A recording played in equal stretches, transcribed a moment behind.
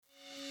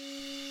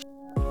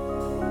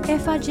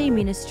FRG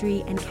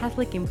Ministry and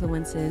Catholic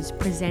Influencers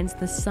presents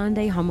the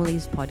Sunday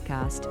Homilies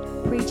podcast,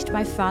 preached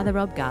by Father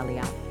Rob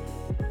Galea.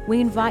 We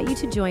invite you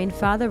to join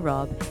Father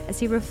Rob as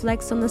he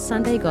reflects on the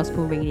Sunday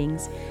Gospel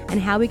readings and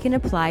how we can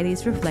apply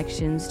these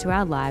reflections to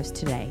our lives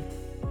today.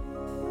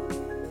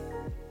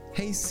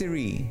 Hey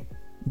Siri,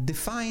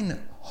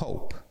 define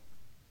hope.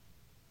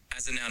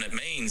 As a noun, it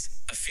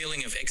means a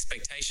feeling of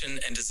expectation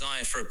and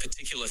desire for a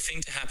particular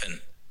thing to happen.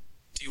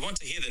 Do you want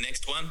to hear the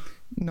next one?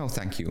 No,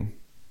 thank you.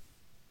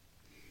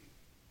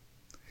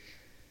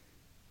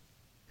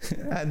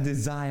 A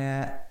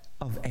desire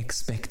of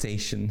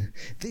expectation.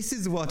 This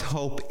is what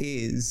hope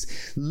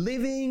is.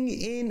 Living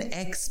in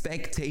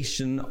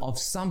expectation of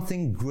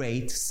something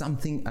great,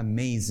 something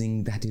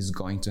amazing that is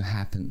going to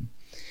happen.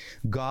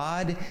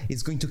 God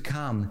is going to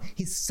come.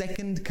 His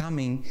second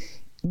coming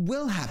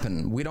will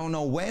happen. We don't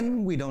know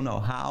when, we don't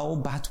know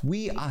how, but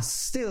we are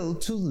still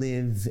to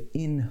live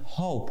in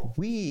hope.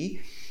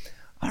 We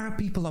are a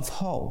people of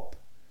hope.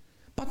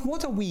 But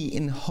what are we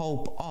in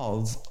hope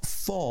of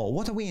for?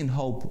 What are we in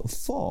hope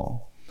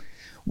for?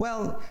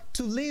 Well,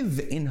 to live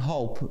in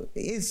hope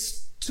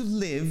is to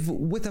live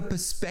with a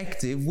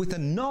perspective, with a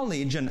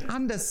knowledge and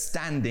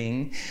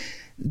understanding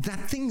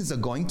that things are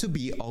going to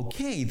be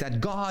okay, that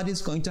God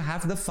is going to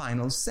have the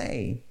final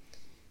say.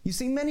 You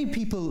see, many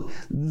people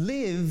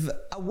live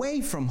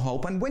away from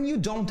hope, and when you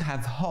don't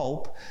have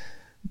hope,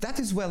 that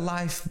is where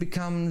life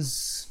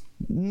becomes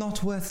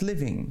not worth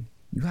living.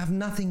 You have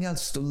nothing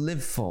else to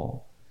live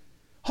for.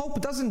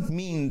 Hope doesn't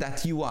mean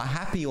that you are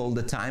happy all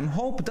the time.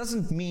 Hope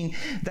doesn't mean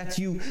that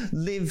you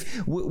live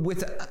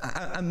with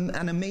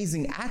an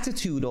amazing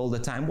attitude all the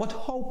time. What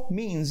hope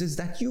means is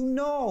that you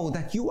know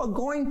that you are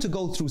going to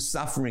go through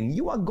suffering.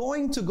 You are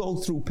going to go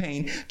through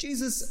pain.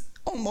 Jesus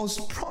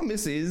almost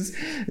promises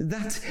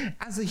that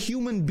as a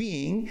human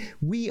being,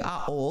 we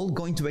are all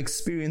going to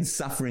experience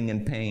suffering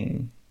and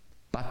pain.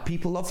 But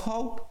people of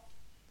hope,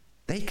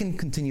 they can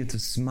continue to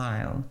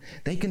smile.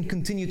 They can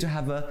continue to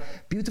have a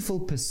beautiful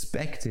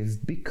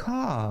perspective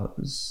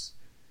because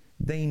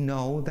they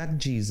know that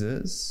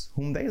Jesus,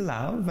 whom they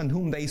love and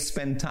whom they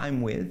spend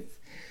time with,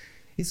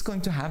 is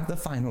going to have the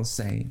final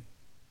say.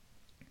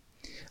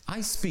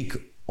 I speak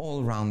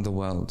all around the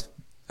world.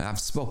 I've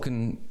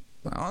spoken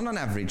on an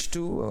average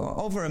to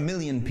over 1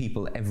 million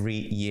people every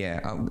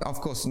year. Of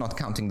course, not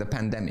counting the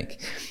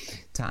pandemic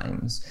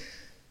times.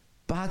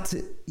 But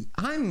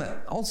I'm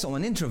also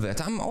an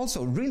introvert. I'm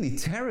also really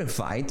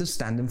terrified to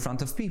stand in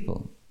front of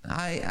people.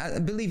 I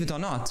believe it or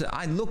not,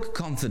 I look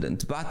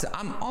confident, but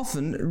I'm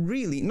often,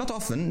 really, not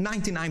often,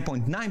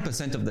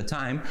 99.9% of the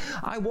time,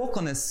 I walk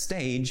on a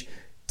stage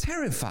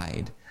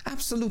terrified,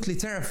 absolutely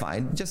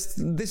terrified. Just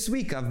this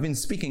week I've been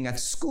speaking at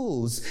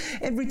schools.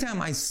 Every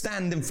time I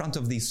stand in front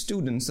of these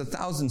students,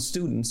 1,000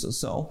 students or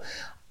so,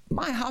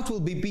 my heart will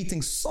be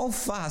beating so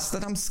fast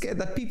that I'm scared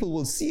that people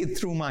will see it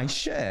through my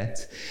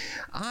shirt.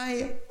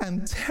 I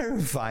am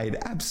terrified,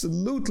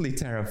 absolutely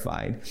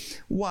terrified.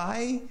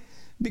 Why?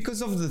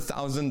 Because of the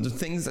 1,000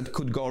 things that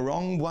could go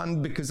wrong.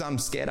 One, because I'm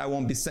scared I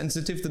won't be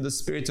sensitive to the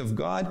Spirit of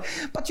God.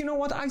 But you know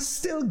what? I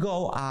still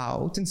go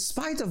out, in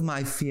spite of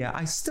my fear,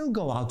 I still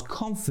go out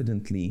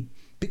confidently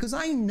because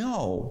I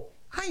know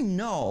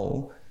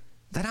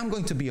that I'm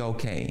going to be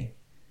okay.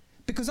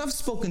 Because I've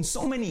spoken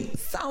so many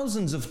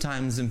thousands of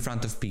times in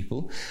front of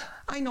people,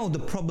 I know the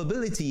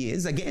probability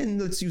is, again,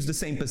 let's use the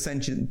same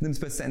percentage,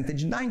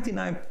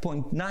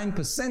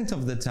 99.9%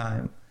 of the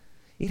time,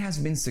 it has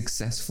been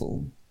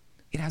successful.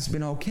 It has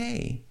been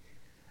okay.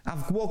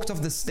 I've walked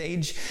off the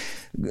stage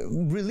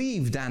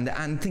relieved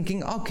and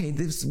thinking, okay,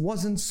 this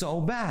wasn't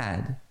so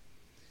bad.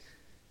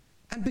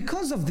 And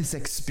because of this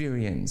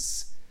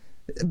experience,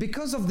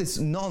 because of this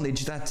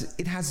knowledge that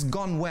it has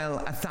gone well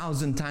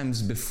 1,000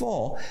 times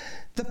before,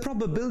 the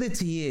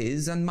probability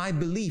is, and my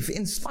belief,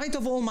 in spite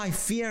of all my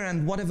fear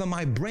and whatever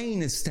my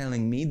brain is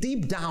telling me,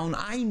 deep down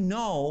I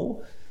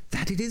know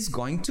that it is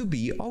going to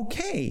be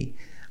okay.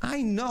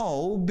 I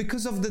know,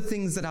 because of the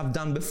things that I've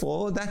done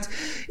before, that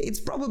it's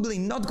probably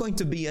not going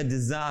to be a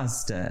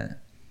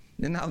disaster.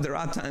 And now there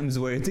are times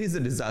where it is a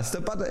disaster,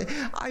 but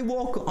I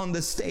walk on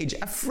the stage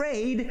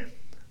afraid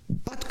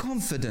but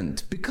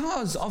confident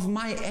because of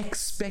my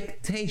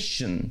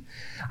expectation.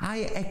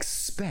 I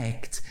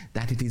expect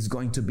that it is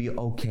going to be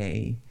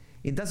okay.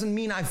 It doesn't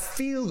mean I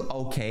feel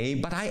okay,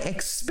 but I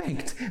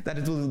expect that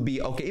it will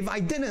be okay. If I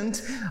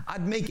didn't,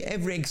 I'd make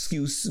every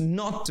excuse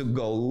not to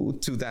go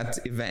to that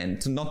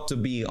event, not to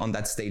be on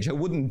that stage. I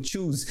wouldn't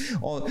choose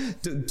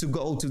to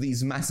go to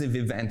these massive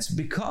events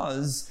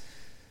because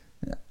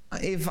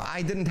if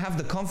I didn't have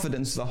the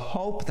confidence, the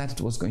hope that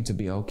it was going to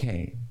be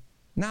okay.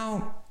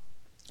 Now,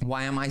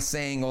 why am I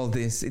saying all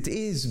this? It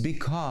is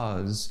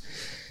because,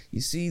 you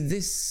see,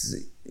 this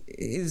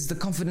is the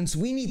confidence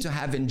we need to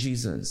have in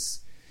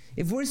Jesus.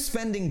 If we're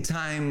spending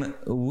time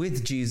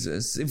with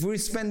Jesus, if we're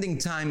spending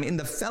time in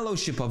the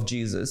fellowship of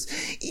Jesus,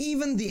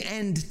 even the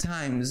end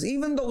times,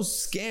 even those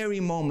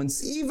scary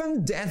moments,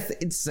 even death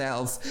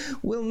itself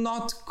will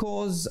not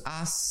cause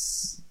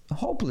us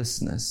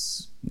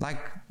hopelessness, like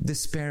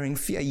despairing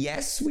fear.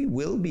 Yes, we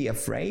will be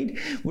afraid.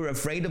 We're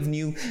afraid of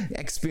new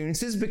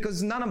experiences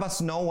because none of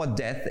us know what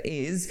death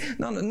is.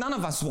 None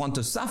of us want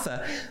to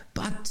suffer.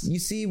 But you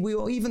see,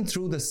 even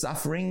through the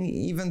suffering,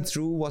 even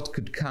through what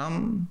could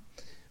come,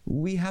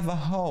 we have a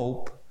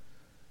hope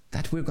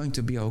that we're going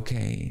to be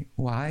okay.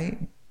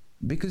 Why?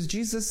 Because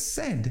Jesus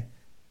said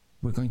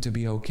we're going to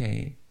be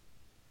okay.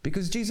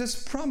 Because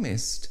Jesus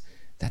promised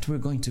that we're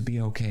going to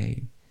be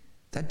okay.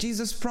 That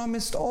Jesus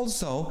promised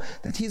also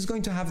that he's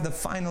going to have the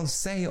final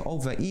say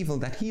over evil,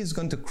 that he is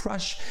going to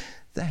crush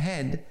the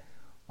head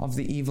of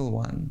the evil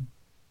one.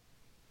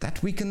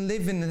 That we can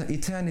live in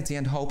eternity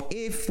and hope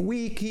if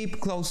we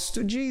keep close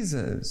to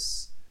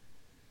Jesus.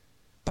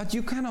 But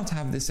you cannot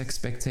have this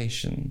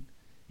expectation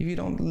if you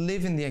don't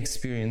live in the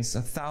experience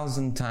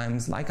 1,000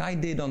 times like I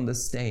did on the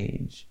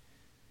stage.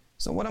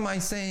 So what am I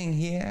saying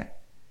here?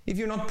 If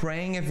you're not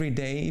praying every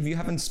day, if you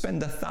haven't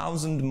spent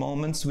 1,000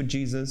 moments with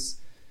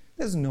Jesus,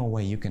 there's no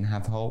way you can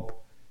have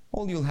hope.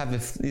 All you'll have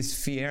is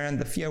fear, and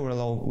the fear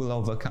will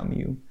overcome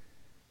you.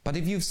 But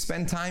if you've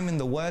spent time in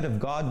the Word of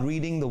God,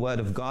 reading the Word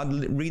of God,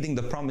 reading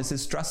the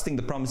promises, trusting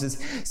the promises,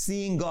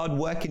 seeing God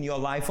work in your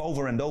life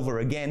over and over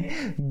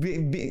again,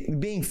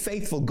 being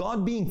faithful,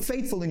 God being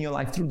faithful in your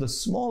life through the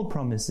small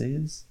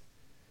promises,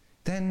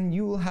 then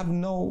you will have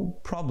no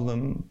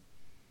problem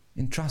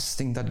in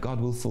trusting that God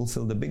will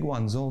fulfill the big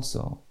ones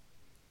also.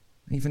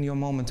 Even your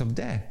moment of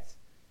death,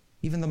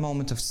 even the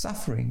moment of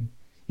suffering,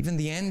 even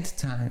the end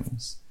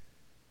times.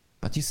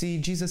 But you see,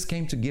 Jesus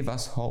came to give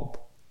us hope.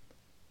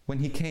 When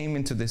he came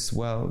into this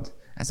world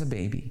as a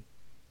baby,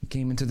 he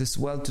came into this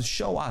world to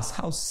show us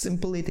how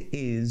simple it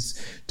is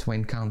to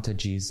encounter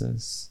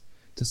Jesus,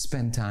 to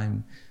spend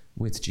time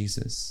with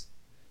Jesus.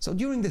 So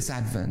during this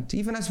Advent,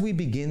 even as we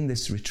begin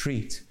this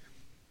retreat,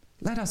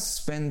 let us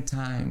spend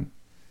time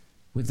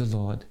with the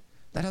Lord.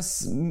 Let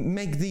us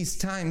make these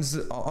times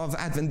of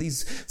Advent,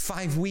 these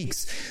 5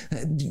 weeks,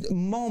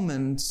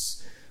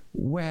 moments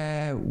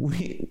where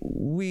we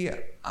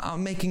are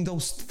making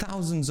those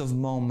thousands of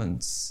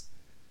moments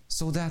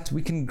so that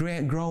we can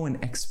grow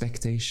in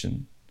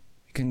expectation.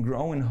 We can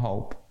grow in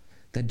hope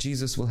that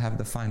Jesus will have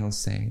the final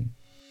say.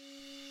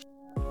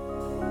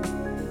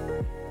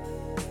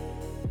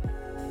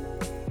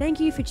 Thank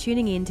you for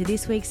tuning in to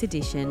this week's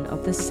edition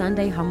of the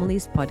Sunday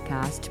Homilies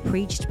podcast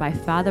preached by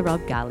Father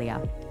Rob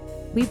Galea.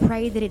 We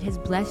pray that it has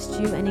blessed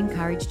you and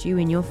encouraged you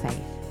in your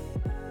faith.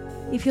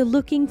 If you're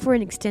looking for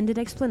an extended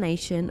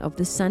explanation of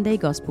the Sunday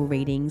Gospel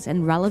readings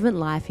and relevant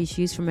life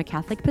issues from a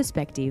Catholic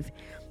perspective,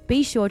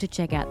 be sure to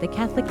check out the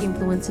Catholic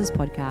Influencers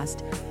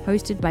podcast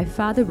hosted by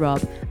Father Rob,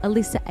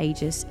 Alyssa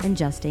Aegis and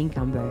Justine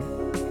Cumbo.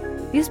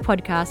 This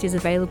podcast is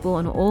available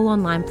on all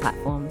online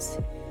platforms.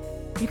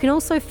 You can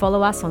also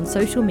follow us on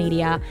social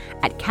media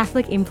at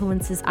Catholic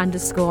Influencers _ on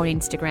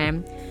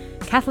Instagram,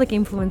 Catholic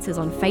Influencers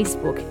on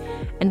Facebook,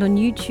 and on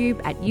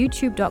YouTube at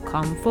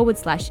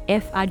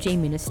youtube.com/FRG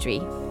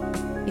Ministry.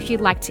 If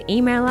you'd like to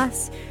email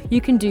us,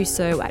 you can do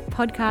so at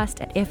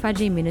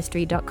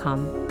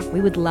podcast@frgministry.com. We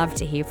would love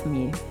to hear from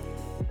you.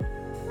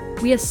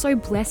 We are so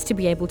blessed to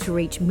be able to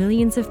reach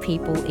millions of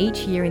people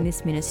each year in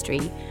this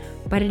ministry,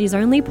 but it is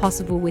only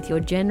possible with your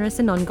generous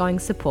and ongoing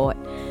support.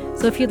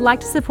 So if you'd like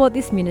to support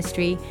this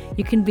ministry,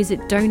 you can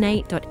visit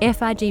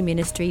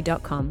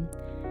donate.frgministry.com.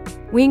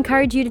 We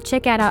encourage you to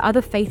check out our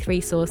other faith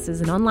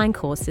resources and online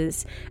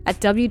courses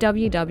at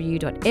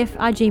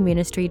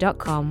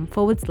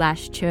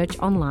www.frgministry.com/church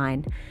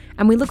online.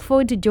 And we look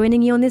forward to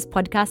joining you on this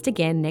podcast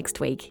again next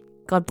week.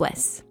 God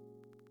bless.